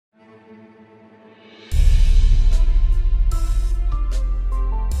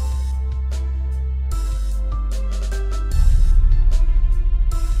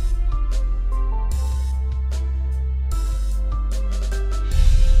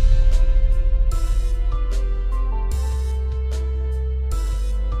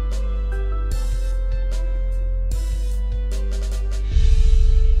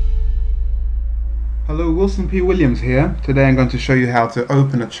Wilson P. Williams here. Today I'm going to show you how to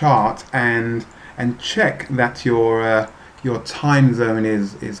open a chart and check that your time zone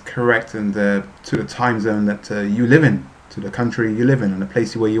is correct and to the time zone that you live in, to the country you live in and the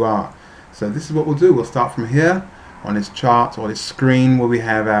place where you are. So this is what we'll do. We'll start from here on this chart or this screen where we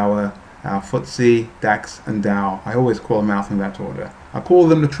have our FTSE, DAX and Dow. I always call them out in that order. I call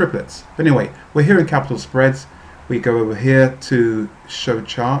them the triplets. But anyway, we're here in capital spreads. We go over here to show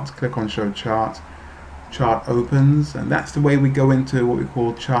chart, click on show chart, chart opens, and that's the way we go into what we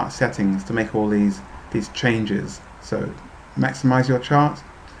call chart settings to make all these changes. So maximize your chart,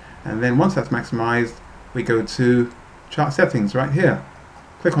 and then once that's maximized we go to chart settings right here.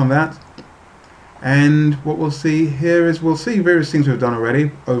 Click on that, and what we'll see here is we'll see various things we've done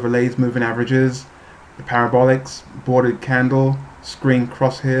already: overlays, moving averages, the parabolics, bordered candle, screen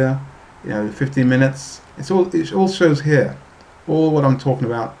crosshair, 15 minutes. It all shows here. All what I'm talking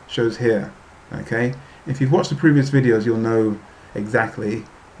about shows here. Okay, if you've watched the previous videos you'll know exactly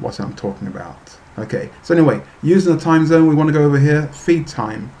what I'm talking about. Okay, so anyway, using the time zone, we want to go over here, feed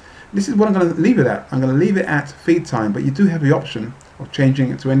time. This is what I'm going to leave it at. I'm going to leave it at feed time, but you do have the option of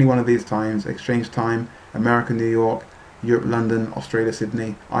changing it to any one of these times: exchange time, America, New York, Europe, London, Australia,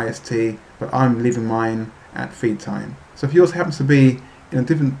 Sydney, IST, but I'm leaving mine at feed time. So if yours happens to be in a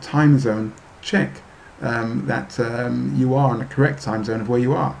different time zone, check that you are in the correct time zone of where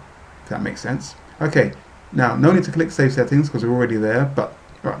you are, if that makes sense. Okay, now no need to click save settings because we're already there, but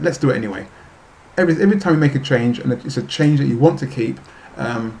right, let's do it anyway. Every time you make a change and it's a change that you want to keep,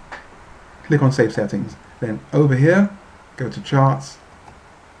 click on save settings. Then over here, go to charts,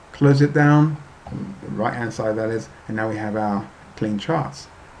 close it down, on the right hand side that is, and now we have our clean charts.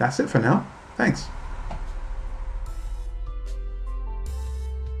 That's it for now. Thanks.